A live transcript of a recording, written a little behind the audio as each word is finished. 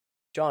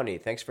Johnny,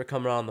 thanks for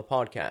coming on the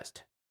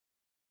podcast.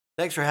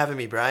 Thanks for having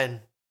me,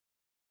 Brian.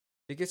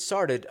 To get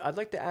started, I'd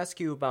like to ask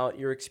you about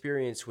your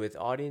experience with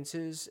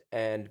audiences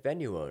and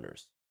venue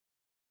owners.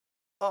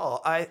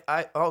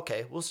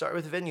 Okay. We'll start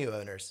with venue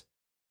owners.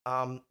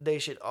 They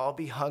should all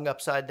be hung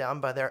upside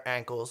down by their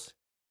ankles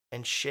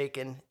and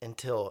shaken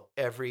until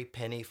every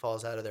penny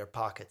falls out of their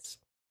pockets.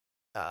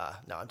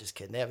 No, I'm just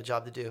kidding. They have a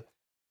job to do.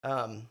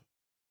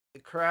 The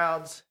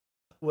crowds,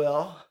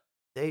 well,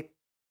 they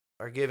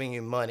are giving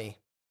you money,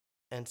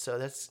 and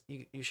so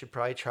you should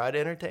probably try to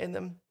entertain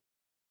them.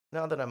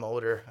 Now that I'm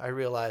older, I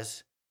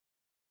realize,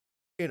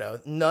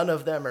 none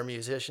of them are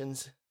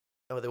musicians.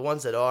 Or the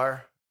ones that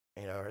are,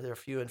 they're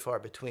few and far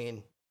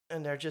between,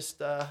 and they're just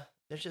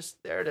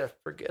there to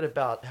forget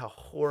about how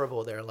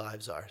horrible their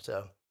lives are.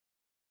 So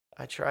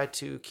I try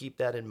to keep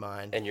that in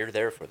mind. And you're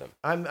there for them.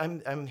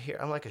 I'm here.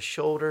 I'm like a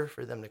shoulder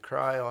for them to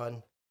cry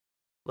on.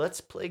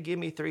 Let's play Give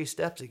Me Three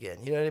Steps again.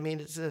 You know what I mean?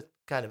 It's a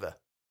kind of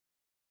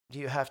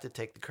you have to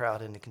take the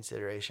crowd into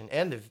consideration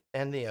and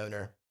the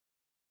owner,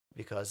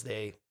 because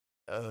they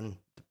own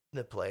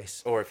the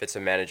place. Or if it's a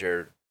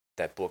manager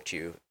that booked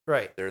you,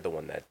 right? They're the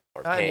one that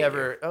are paying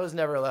you. I was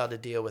never allowed to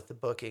deal with the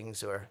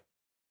bookings,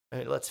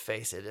 let's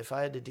face it. If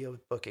I had to deal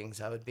with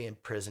bookings, I would be in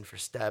prison for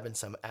stabbing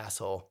some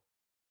asshole.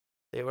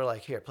 They were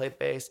like, here, play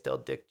bass, tell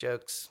dick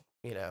jokes,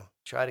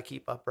 try to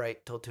keep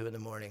upright till 2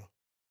 a.m.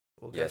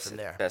 We'll go from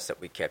there. It's best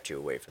that we kept you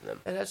away from them.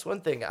 And that's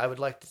one thing I would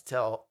like to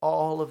tell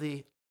all of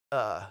the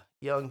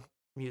young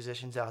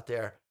musicians out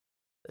there,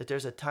 that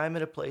there's a time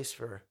and a place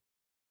for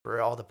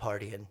all the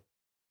partying.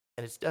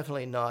 And it's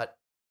definitely not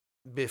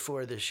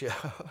before the show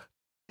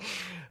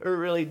or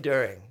really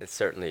during. It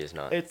certainly is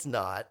not. It's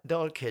not.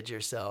 Don't kid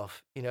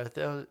yourself.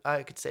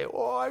 I could say,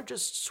 I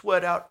just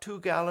sweat out 2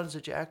 gallons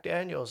of Jack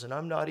Daniels and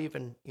I'm not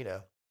even,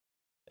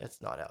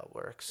 that's not how it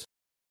works.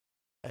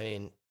 I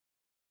mean,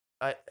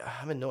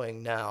 I'm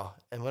annoying now.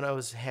 And when I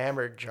was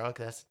hammered drunk,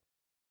 that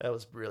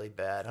was really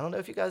bad. I don't know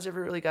if you guys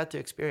ever really got to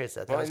experience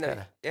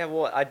that. Yeah,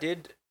 well, I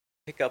did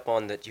pick up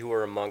on that you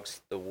were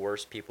amongst the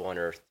worst people on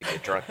earth to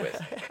get drunk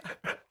with.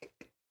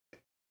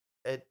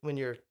 When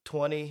you're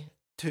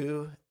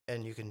 22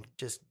 and you can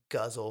just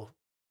guzzle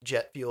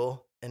jet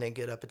fuel and then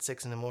get up at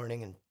 6 a.m.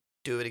 and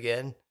do it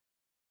again,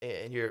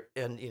 and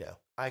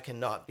I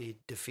cannot be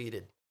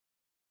defeated.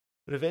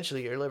 But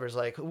eventually your liver's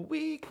like,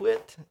 we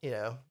quit,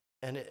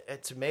 and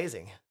it's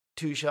amazing.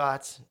 2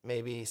 shots,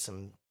 maybe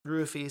some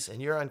roofies,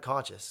 and you're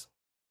unconscious.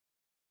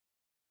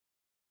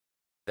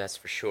 That's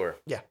for sure.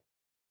 Yeah.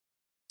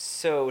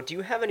 So, do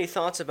you have any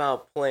thoughts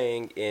about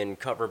playing in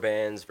cover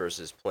bands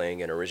versus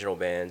playing in original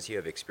bands? You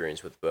have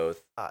experience with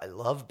both. I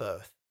love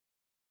both.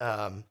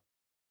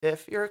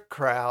 If you're a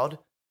crowd,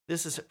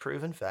 this is a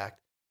proven fact.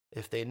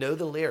 If they know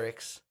the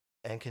lyrics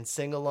and can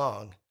sing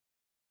along,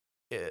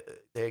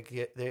 they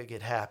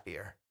get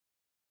happier.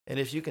 And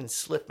if you can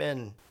slip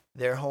in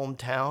their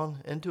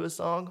hometown into a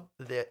song,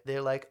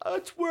 they're like,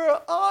 that's where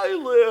I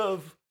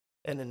live.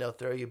 And then they'll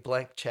throw you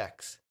blank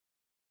checks.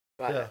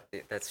 Wow,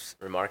 yeah. That's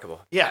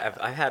remarkable. Yeah.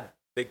 I've had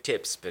big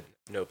tips, but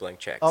no blank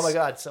checks. Oh my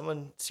God,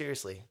 someone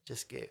seriously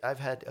I've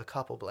had a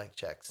couple blank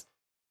checks.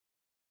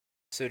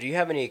 So do you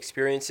have any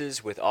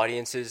experiences with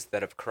audiences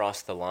that have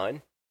crossed the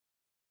line?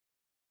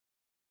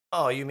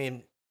 Oh, you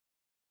mean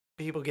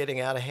people getting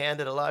out of hand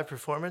at a live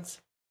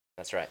performance?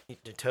 That's right.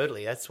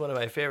 Totally. That's one of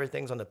my favorite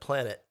things on the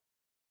planet.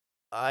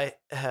 I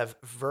have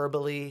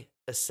verbally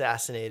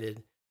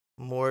assassinated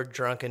more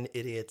drunken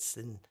idiots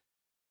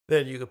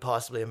than you could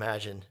possibly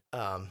imagine.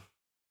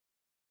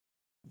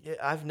 Yeah,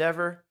 I've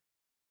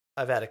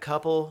had a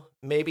couple,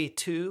 maybe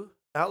 2.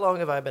 How long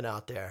have I been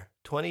out there?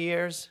 20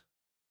 years?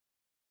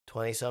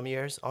 20 some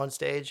years on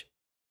stage?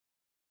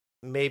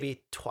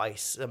 Maybe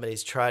twice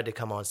somebody's tried to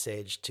come on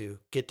stage to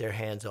get their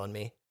hands on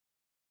me.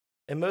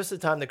 And most of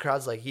the time the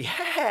crowd's like,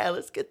 yeah,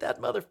 let's get that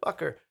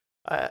motherfucker.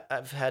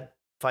 I've had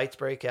fights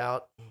break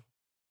out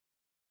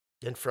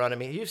in front of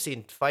me. You've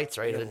seen fights,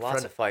 right?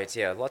 Lots of fights,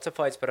 yeah. Lots of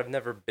fights, but I've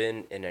never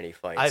been in any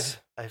fights.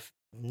 I've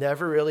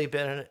never really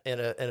been in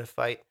a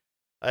fight.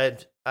 I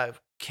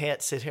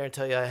can't sit here and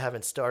tell you I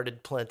haven't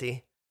started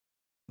plenty.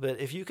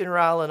 But if you can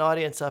rile an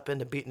audience up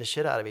into beating the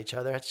shit out of each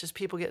other, it's just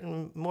people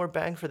getting more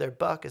bang for their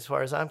buck as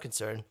far as I'm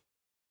concerned.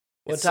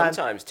 It's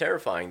sometimes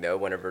terrifying, though,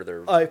 whenever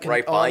they're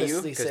right by you,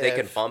 because they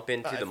can bump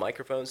into the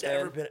microphone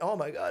stand. Oh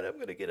my God, I'm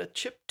going to get a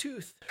chipped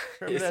tooth.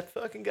 Remember that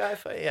fucking guy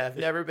fight? Yeah, I've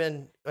never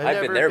been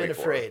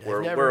afraid.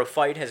 Where a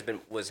fight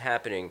was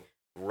happening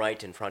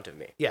right in front of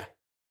me. Yeah.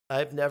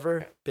 I've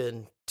never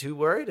been too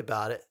worried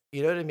about it.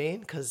 You know what I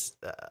mean? Because,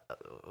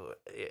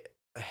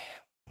 I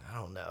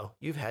don't know.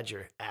 You've had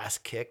your ass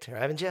kicked,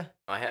 haven't you?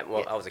 I have.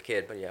 Well, yeah. I was a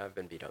kid, but yeah, I've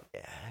been beat up.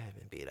 Yeah, I've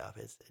been beat up.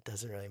 It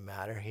doesn't really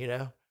matter,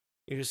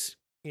 You just,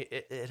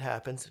 it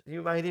happens.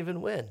 You might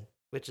even win,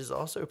 which is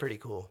also pretty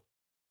cool.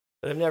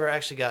 But it's never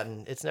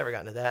gotten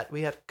to that.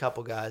 We had a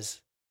couple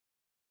guys.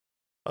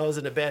 I was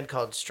in a band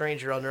called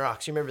Stranger on the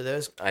Rocks. You remember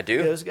those? I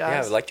do. Those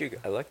guys? Yeah, I liked you.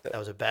 I liked that. That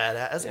was a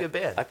badass. A good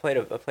band. I played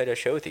a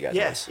show with you guys.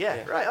 Yes,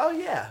 yeah, right. Oh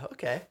yeah,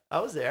 okay. I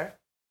was there.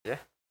 Yeah.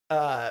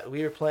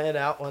 We were playing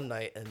out one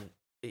night, and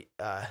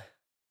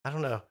I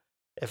don't know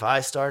if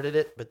I started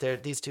it, but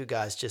these two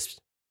guys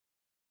just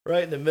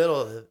right in the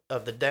middle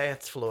of the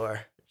dance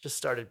floor just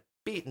started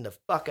beating the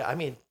fuck out. I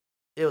mean,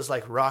 it was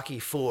like Rocky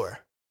Four,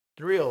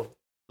 the real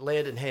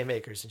landing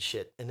haymakers and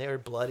shit, and they were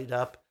bloodied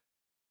up.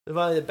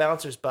 Finally, the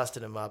bouncers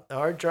busted him up. Now,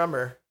 our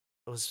drummer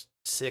was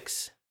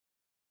 6'8"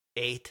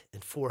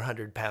 and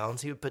 400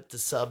 pounds. He would put the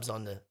subs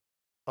on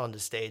the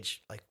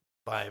stage like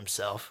by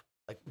himself.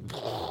 Like,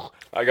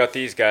 I got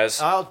these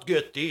guys. I'll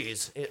get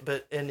these.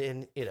 But and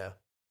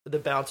the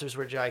bouncers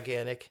were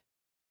gigantic,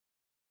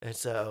 and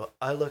so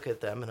I look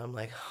at them and I'm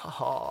like,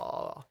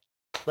 oh,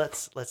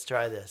 let's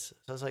try this.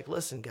 So I was like,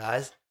 listen,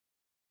 guys,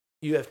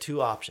 you have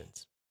two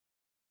options.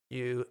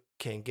 You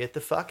can get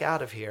the fuck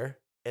out of here,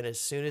 and as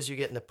soon as you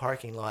get in the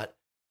parking lot,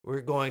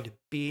 we're going to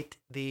beat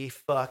the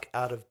fuck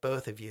out of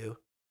both of you.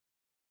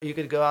 You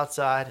could go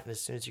outside, and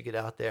as soon as you get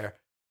out there,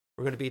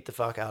 we're going to beat the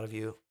fuck out of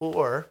you.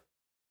 Or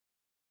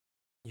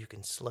you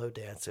can slow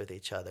dance with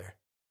each other.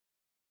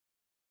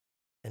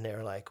 And they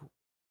were like,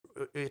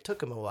 it took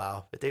them a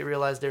while, but they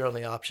realized their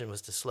only option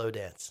was to slow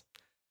dance.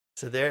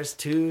 So there's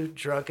two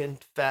drunken,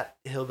 fat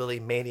hillbilly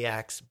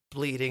maniacs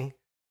bleeding.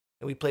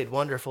 And we played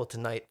Wonderful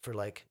Tonight for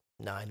like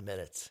 9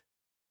 minutes.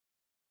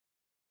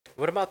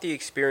 What about the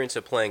experience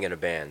of playing in a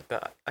band?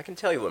 But I can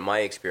tell you what my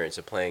experience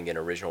of playing in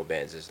original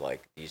bands is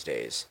like these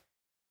days.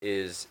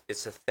 It's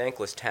a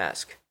thankless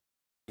task.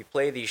 You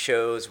play these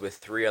shows with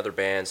 3 other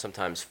bands,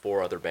 sometimes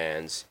 4 other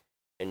bands,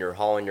 and you're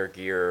hauling your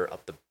gear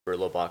up the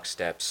Brillo box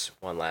steps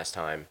one last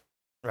time.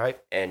 Right.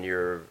 And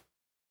you're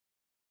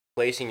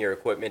placing your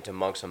equipment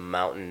amongst a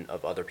mountain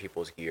of other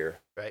people's gear.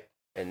 Right.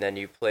 And then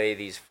you play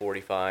these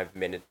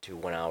 45-minute to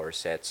 1 hour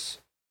sets,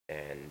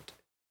 and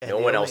And no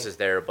the one only- else is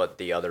there but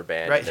the other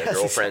band Right. and their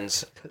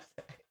girlfriends.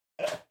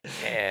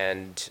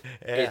 And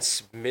Yeah.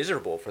 it's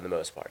miserable for the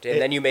most part.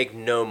 And then you make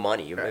no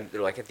money. Right.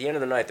 They're like, at the end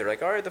of the night, they're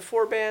like, all right, the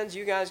 4 bands,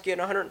 you guys get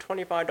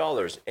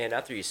 $125. And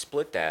after you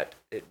split that,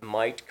 it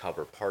might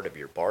cover part of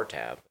your bar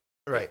tab.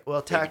 Right.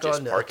 Well, tack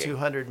just on a parking.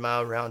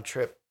 200-mile round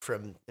trip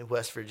from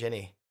West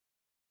Virginia,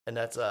 and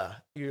that's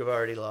you've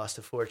already lost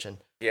a fortune.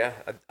 Yeah,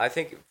 I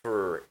think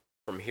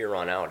from here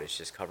on out, it's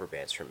just cover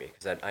bands for me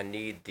because I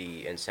need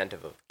the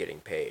incentive of getting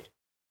paid.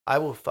 I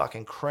will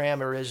fucking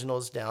cram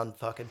originals down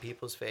fucking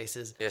people's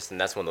faces Yes, and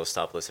that's when they'll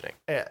stop listening.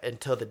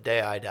 until the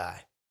day I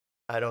die.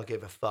 I don't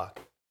give a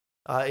fuck.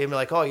 Even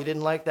like, oh, you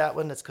didn't like that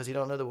one? That's because you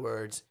don't know the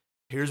words.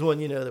 Here's one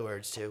you know the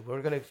words to.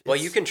 We're gonna. Well,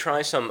 you can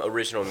try some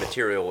original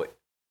material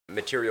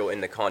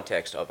in the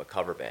context of a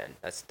cover band.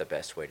 That's the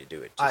best way to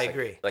do it. I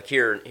agree. Like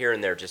here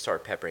and there, just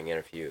start peppering in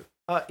a few.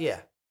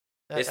 Yeah.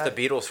 It's the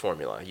Beatles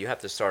formula. You have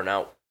to start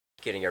out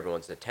getting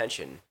everyone's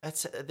attention.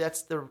 That's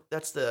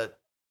the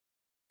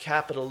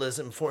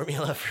capitalism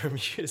formula for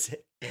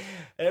music.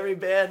 Every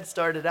band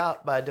started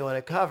out by doing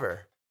a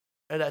cover,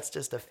 and that's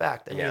just a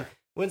fact. I mean,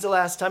 when's the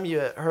last time you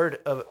heard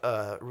of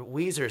a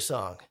Weezer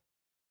song?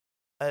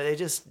 They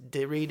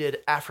redid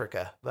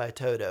Africa by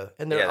Toto,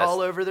 and they're all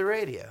over the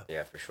radio.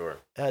 Yeah, for sure.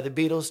 The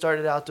Beatles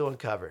started out doing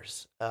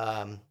covers.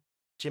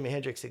 Jimi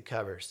Hendrix did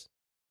covers.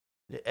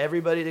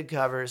 Everybody did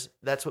covers.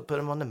 That's what put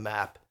them on the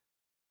map,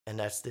 and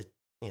that's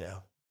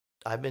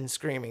I've been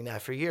screaming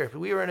that for years. But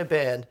we were in a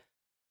band.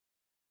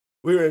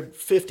 We were in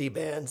 50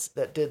 bands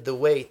that did The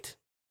Weight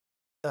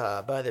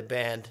by the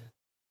band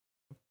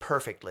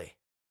perfectly.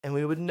 And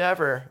we would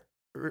never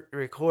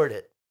record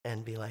it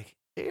and be like,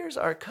 here's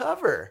our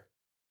cover,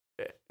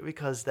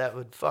 because that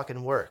would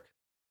fucking work.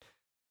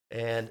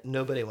 And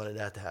nobody wanted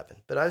that to happen.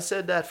 But I've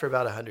said that for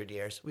about 100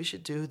 years. We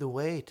should do The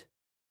Weight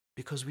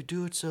because we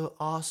do it so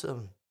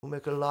awesome. We'll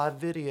make a live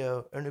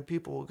video and then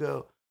people will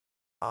go,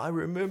 I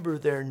remember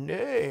their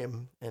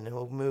name. And then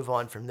we'll move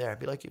on from there.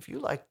 Be like, if you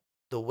like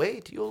The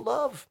Weight, you'll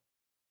love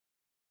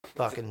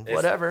fucking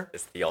whatever.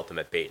 It's the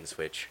ultimate bait and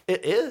switch.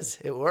 It is.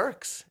 It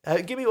works.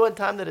 Give me one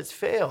time that it's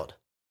failed.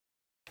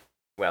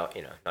 Well,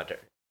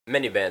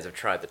 many bands have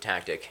tried the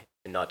tactic,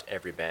 and not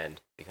every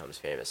band becomes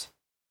famous.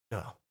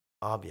 No,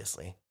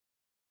 obviously.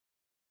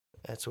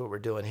 That's what we're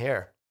doing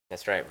here.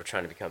 That's right. We're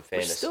trying to become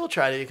famous. We're still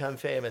trying to become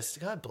famous.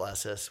 God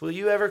bless us. Will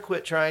you ever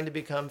quit trying to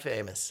become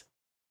famous?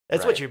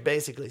 That's Right. what you're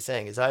basically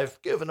saying is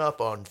I've given up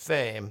on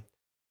fame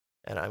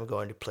and I'm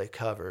going to play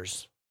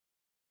covers.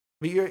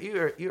 But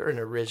you're an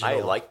original.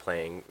 I like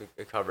playing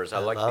covers. I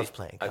love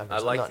playing covers. I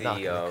like I'm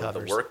not knocking the the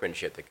covers.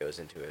 workmanship that goes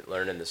into it,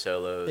 learning the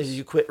solos. Did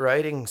you quit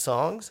writing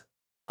songs?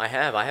 I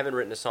haven't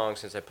written a song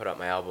since I put out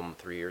my album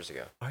 3 years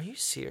ago. Are you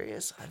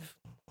serious?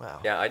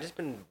 Wow. Yeah, I just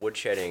been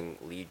woodshedding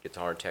lead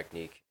guitar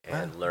technique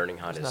and learning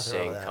how to there's nothing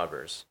wrong sing with that.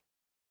 covers.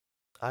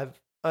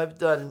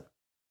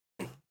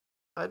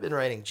 I've been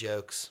writing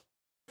jokes.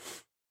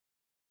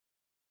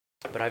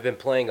 But I've been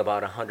playing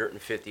about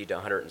 150 to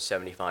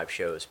 175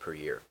 shows per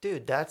year.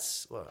 Dude,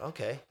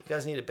 okay. You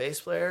guys need a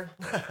bass player?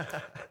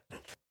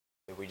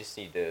 We just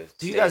need to.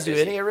 Do you stay guys do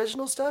busy. any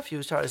original stuff?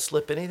 You try to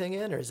slip anything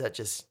in, or is that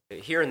just...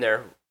 Here and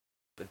there,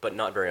 but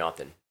not very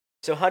often.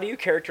 So how do you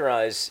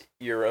characterize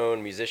your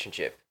own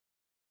musicianship?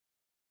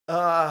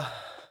 I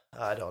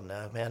don't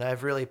know, man.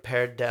 I've really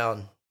pared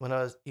down. When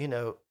I was,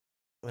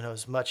 when I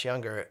was much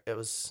younger, it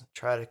was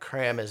try to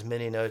cram as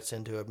many notes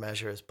into a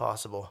measure as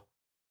possible.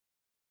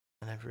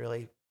 And I've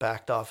really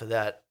backed off of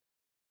that.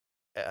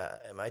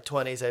 In my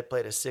 20s, I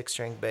played a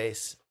 6-string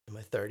bass. In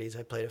my 30s,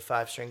 I played a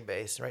 5-string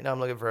bass. Right now, I'm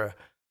looking for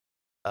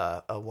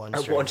a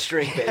 1-string. A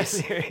 1-string bass.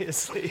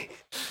 Seriously.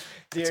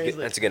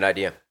 That's a good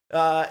idea.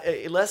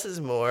 Less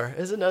is more.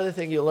 Is another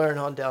thing you learn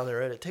on down the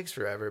road. It takes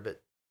forever,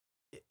 but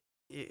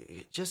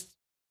just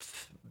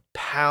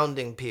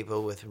pounding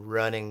people with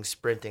running,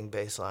 sprinting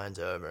bass lines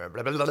over.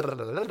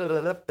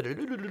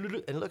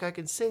 And look, I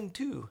can sing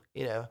too,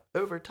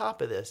 over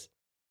top of this.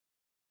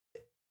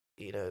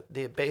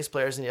 The bass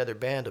players in the other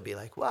band will be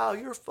like, wow,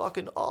 you're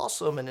fucking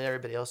awesome. And then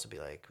everybody else will be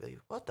like,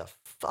 what the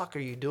fuck are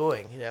you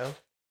doing?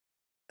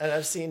 And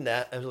I've seen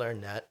that. I've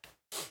learned that.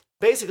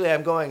 Basically,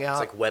 I'm going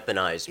out. It's like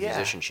weaponized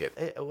musicianship.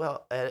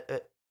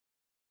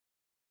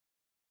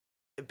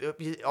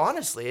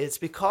 Honestly, it's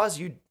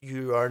because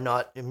you are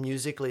not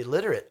musically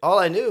literate. All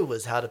I knew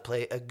was how to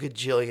play a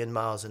gajillion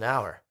miles an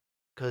hour.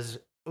 Because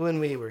when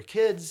we were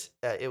kids,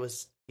 it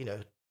was,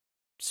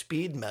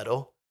 speed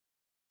metal.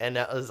 And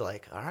that was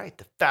like, all right,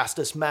 the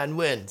fastest man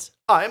wins.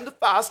 I am the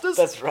fastest.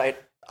 That's right.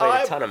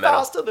 I'm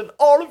faster than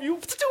all of you.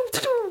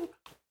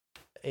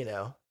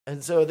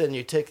 And so then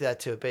you take that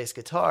to a bass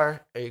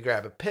guitar, or you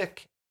grab a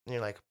pick, and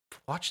you're like,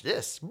 watch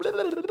this.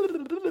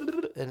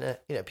 And,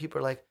 people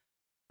are like,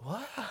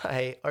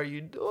 why are you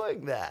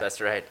doing that?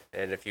 That's right.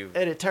 And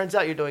it turns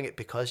out you're doing it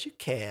because you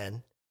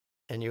can,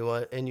 and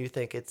you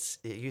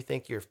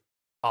think you're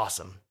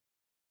awesome.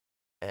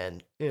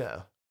 And,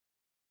 if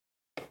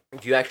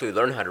you actually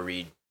learn how to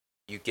read,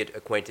 you get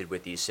acquainted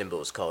with these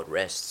symbols called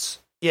rests.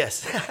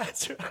 Yes,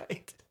 that's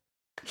right.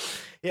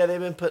 Yeah, they've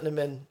been putting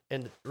them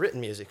in written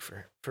music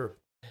for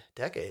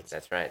decades.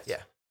 That's right.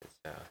 Yeah.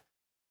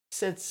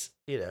 Since,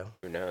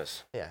 Who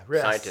knows? Yeah,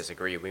 rest. Scientists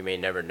agree we may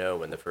never know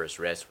when the first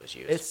rest was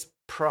used. It's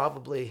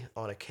probably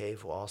on a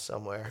cave wall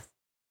somewhere.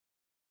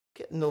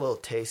 Getting a little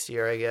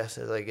tastier, I guess,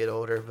 as I get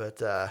older,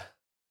 but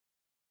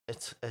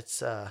it's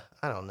I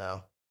don't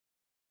know.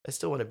 I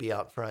still want to be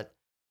out front.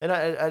 And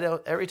I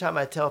don't, every time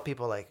I tell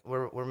people, like,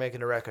 we're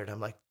making a record, I'm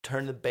like,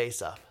 turn the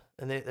bass up.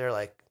 And they're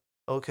like,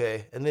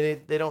 okay. And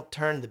then they don't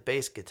turn the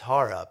bass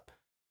guitar up.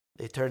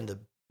 They turn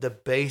the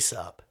bass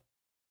up.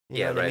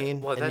 You know what I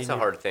mean? Well, that's a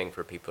hard thing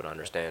for people to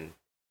understand.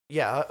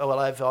 Yeah, well,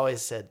 I've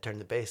always said turn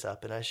the bass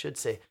up, and I should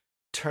say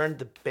turn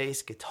the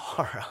bass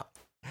guitar up.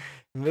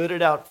 Move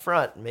it out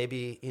front,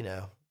 maybe,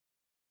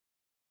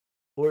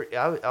 Or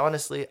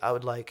honestly, I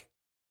would like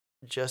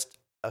just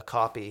a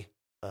copy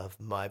of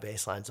my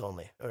bass lines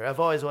only. Or I've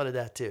always wanted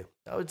that too.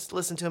 I would just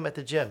listen to them at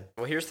the gym.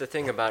 Well, here's the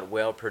thing about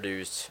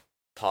well-produced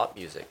pop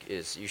music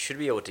is you should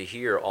be able to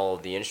hear all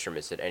of the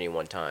instruments at any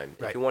one time.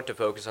 Right. If you want to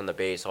focus on the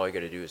bass, all you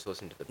got to do is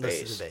listen to the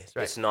bass. Listen to the bass,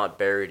 right. It's not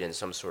buried in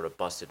some sort of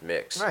busted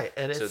mix. Right.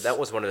 And so that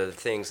was one of the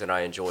things that I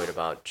enjoyed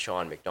about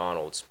Sean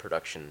McDonald's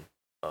production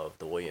of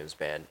the Williams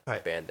band, the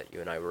band that you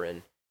and I were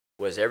in,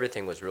 was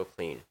everything was real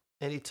clean.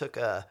 And he took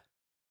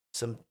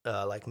some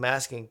like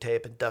masking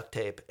tape and duct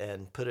tape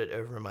and put it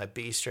over my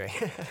B string.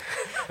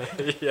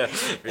 Yeah,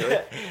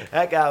 really?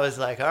 That guy was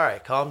like, all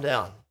right, calm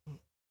down.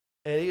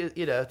 And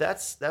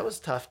that was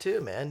tough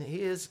too, man.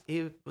 He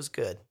was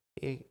good.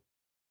 He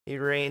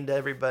reined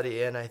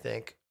everybody in, I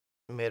think.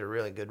 He made a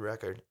really good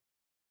record.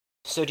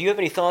 So do you have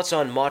any thoughts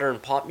on modern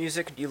pop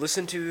music? Do you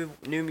listen to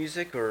new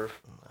music or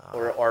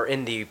are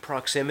in the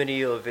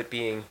proximity of it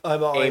being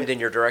aimed in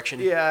your direction?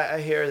 Yeah,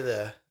 I hear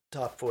the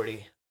top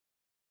 40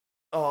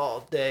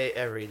 all day,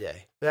 every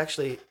day.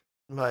 Actually,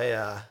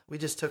 we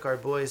just took our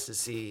boys to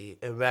see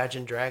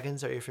Imagine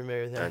Dragons. Are you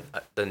familiar with them?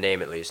 The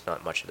name, at least,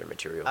 not much of their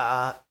material.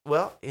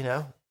 Well,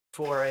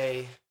 for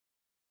I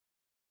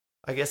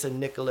guess a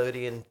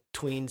Nickelodeon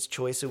Tweens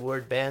Choice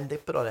Award band, they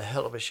put on a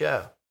hell of a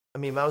show. I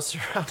mean, I was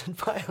surrounded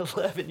by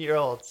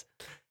 11-year-olds,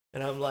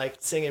 and I'm like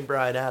singing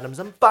Bryan Adams.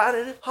 I'm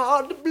finding it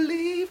hard to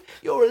believe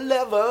you're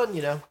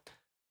 11,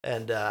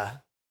 and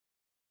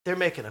they're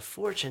making a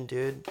fortune,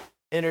 dude,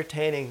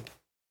 entertaining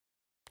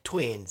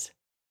tweens.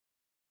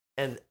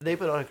 And they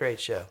put on a great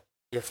show.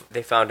 Yeah,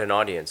 they found an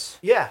audience.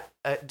 Yeah.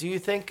 Do you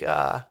think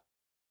you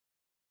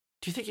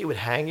would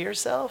hang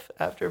yourself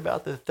after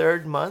about the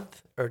third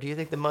month, or do you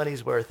think the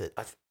money's worth it?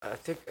 I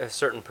think a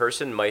certain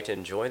person might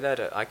enjoy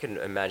that. I can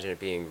imagine it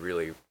being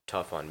really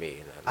tough on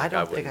me. I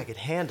don't think I could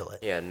handle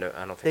it. Yeah, no,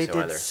 I don't think so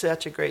either. They did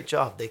such a great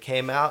job. They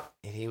came out,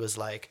 and he was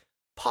like,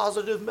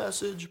 positive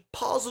message.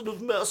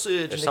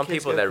 There's some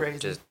people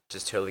that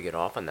just totally get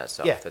off on that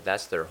stuff. Yeah.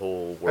 That's their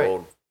whole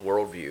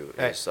worldview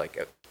is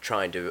like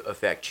trying to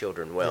affect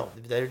children well.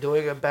 They're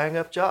doing a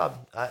bang-up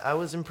job. I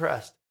was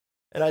impressed.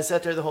 And I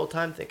sat there the whole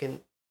time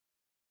thinking,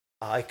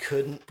 I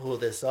couldn't pull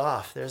this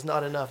off. There's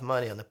not enough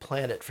money on the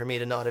planet for me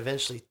to not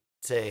eventually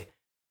say,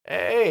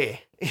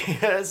 hey,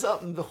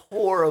 something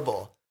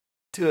horrible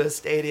to a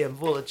stadium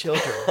full of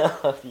children.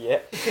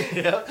 Yeah.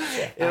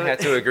 I have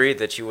to agree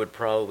that you would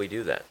probably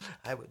do that.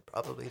 I would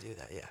probably do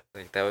that, yeah.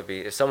 Like that would be,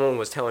 if someone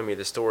was telling me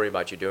the story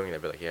about you doing it,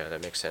 I'd be like, yeah,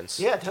 that makes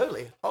sense. Yeah,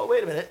 totally. Oh,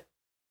 wait a minute.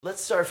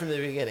 Let's start from the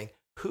beginning.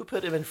 Who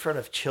put him in front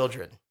of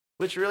children?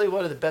 which really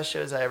one of the best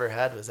shows I ever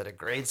had was at a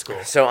grade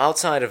school. So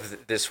outside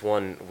of this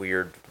one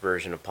weird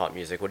version of pop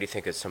music, what do you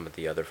think of some of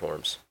the other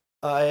forms?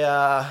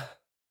 There's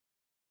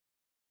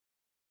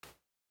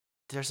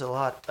a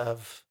lot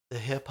of the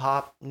hip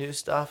hop new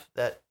stuff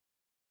that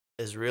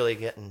is really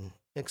getting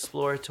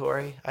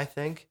exploratory, I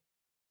think.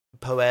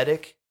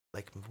 Poetic,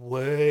 like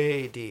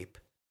way deep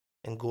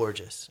and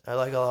gorgeous. I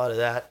like a lot of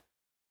that.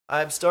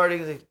 I'm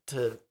starting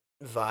to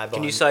vibe on.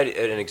 Can you cite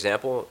an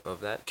example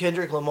of that?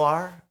 Kendrick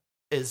Lamar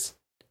is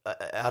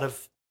out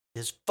of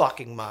his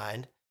fucking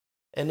mind.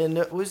 And then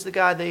who's the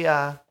guy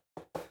that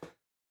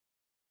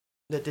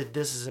did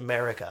This Is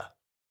America?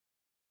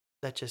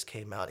 That just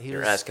came out.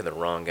 You're asking the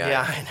wrong guy.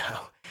 Yeah, I know.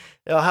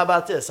 Now, how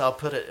about this? I'll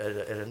put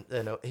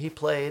it. He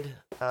played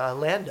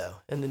Lando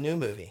in the new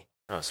movie.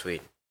 Oh,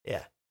 sweet.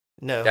 Yeah.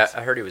 No. Yeah,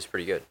 I heard he was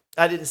pretty good.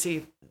 I didn't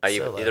see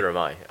Solo. Either am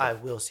I. I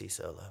will see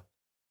Solo.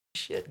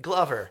 Shit.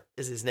 Glover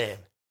is his name.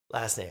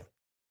 Last name.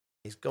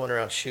 He's going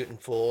around shooting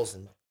fools,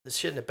 and the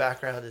shit in the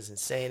background is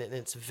insane, and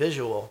it's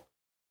visual.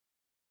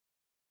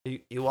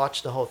 You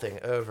watch the whole thing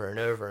over and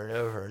over and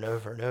over and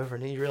over and over,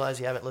 and then you realize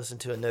you haven't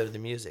listened to a note of the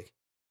music.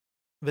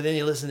 But then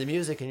you listen to the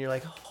music and you're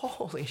like,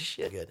 holy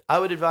shit, good. I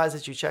would advise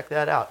that you check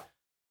that out.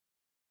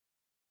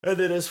 And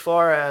then as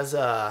far as,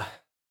 what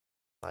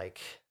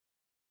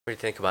do you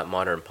think about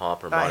modern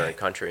pop or modern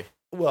country?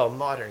 Well,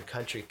 modern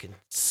country can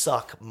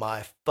suck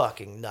my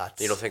fucking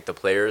nuts. You don't think the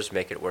players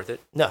make it worth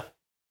it? No.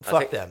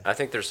 Fuck them. I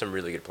think there's some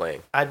really good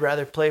playing. I'd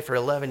rather play for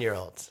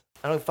 11-year-olds.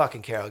 I don't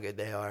fucking care how good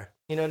they are.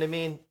 You know what I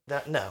mean?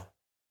 No.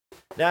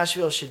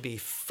 Nashville should be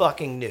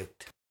fucking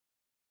nuked.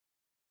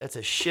 It's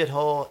a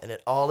shithole, and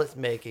all it's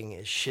making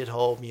is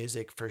shithole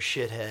music for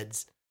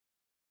shitheads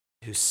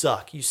who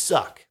suck. You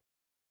suck.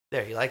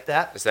 There, you like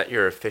that? Is that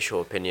your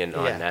official opinion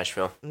on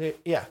Nashville?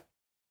 Yeah.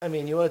 I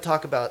mean, you want to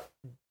talk about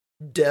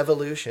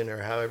devolution,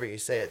 or however you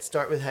say it.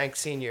 Start with Hank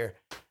Sr.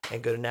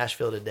 and go to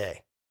Nashville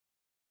today.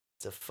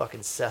 It's a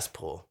fucking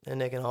cesspool, and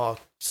they can all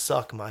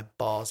suck my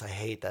balls. I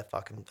hate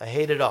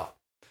it all.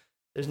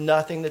 There's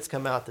nothing that's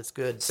come out that's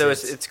good. So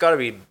it's got to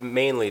be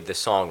mainly the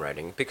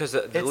songwriting, because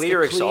the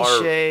lyrics are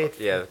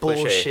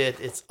bullshit.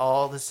 It's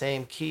all the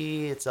same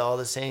key. It's all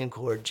the same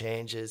chord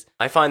changes.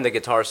 I find the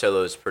guitar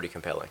solos pretty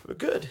compelling.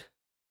 Good.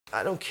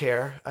 I don't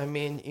care. I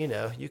mean,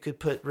 you could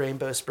put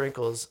rainbow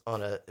sprinkles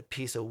on a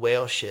piece of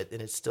whale shit,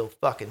 and it's still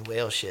fucking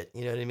whale shit.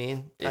 You know what I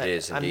mean? It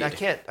is indeed. I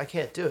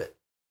can't do it.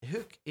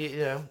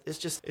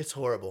 It's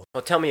horrible.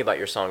 Well, tell me about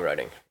your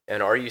songwriting.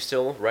 And are you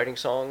still writing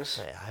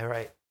songs? Yeah, I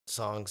write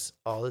songs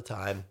all the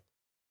time.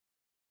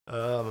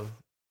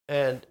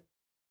 And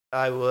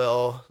I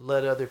will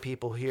let other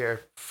people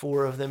hear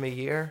 4 of them a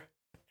year,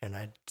 and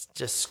I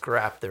just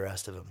scrap the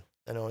rest of them.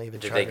 I don't even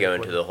try to Did they go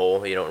into the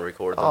hole? You don't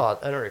record them? Oh,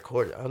 I don't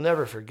record it. I'll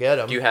never forget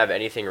them. Do you have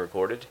anything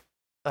recorded?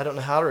 I don't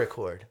know how to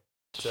record.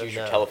 Just use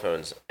your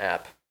telephone's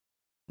app.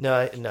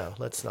 No,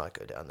 let's not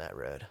go down that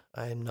road.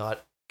 I am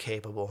not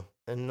capable,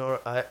 and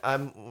nor I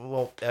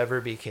won't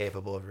ever be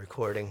capable of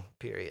recording,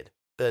 period.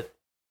 But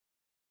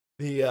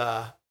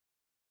I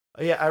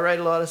write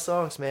a lot of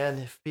songs, man.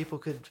 If people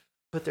could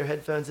put their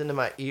headphones into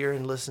my ear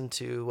and listen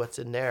to what's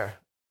in there,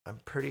 I'm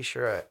pretty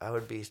sure I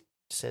would be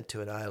sent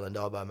to an island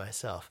all by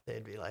myself.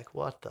 They'd be like,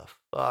 what the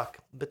fuck?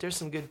 But there's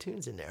some good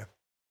tunes in there.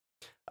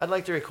 I'd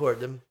like to record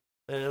them,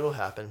 and it'll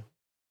happen.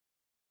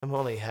 I'm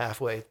only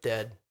halfway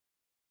dead.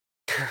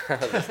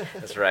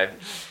 That's right.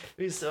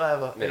 We still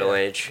have middle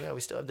age. Yeah,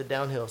 we still have the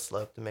downhill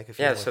slope to make a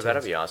few more so tunes.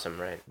 That'll be awesome,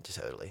 right?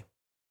 Totally.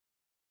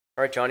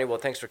 All right, Johnny. Well,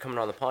 thanks for coming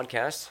on the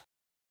podcast.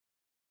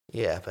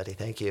 Yeah, buddy.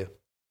 Thank you.